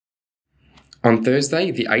On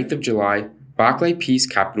Thursday, the 8th of July, Barclay Pease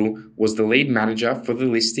Capital was the lead manager for the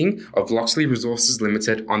listing of Locksley Resources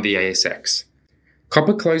Limited on the ASX.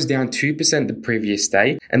 Copper closed down 2% the previous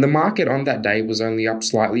day, and the market on that day was only up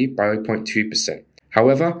slightly by 0.2%.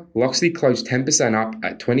 However, Locksley closed 10% up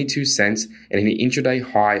at 22 cents and hit an intraday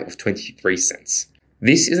high of 23 cents.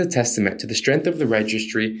 This is a testament to the strength of the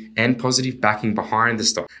registry and positive backing behind the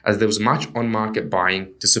stock, as there was much on-market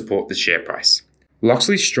buying to support the share price.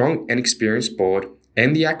 Locksley's strong and experienced board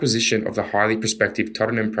and the acquisition of the highly prospective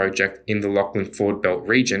Tottenham project in the Lachlan Ford Belt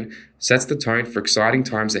region sets the tone for exciting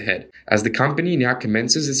times ahead, as the company now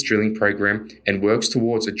commences its drilling program and works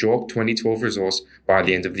towards a JORC 2012 resource by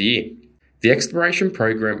the end of the year. The exploration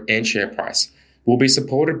program and share price will be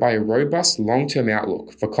supported by a robust long-term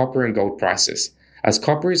outlook for copper and gold prices, as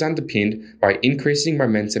copper is underpinned by increasing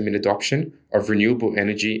momentum in adoption of renewable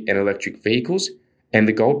energy and electric vehicles, and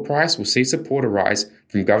the gold price will see support arise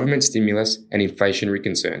from government stimulus and inflationary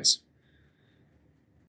concerns.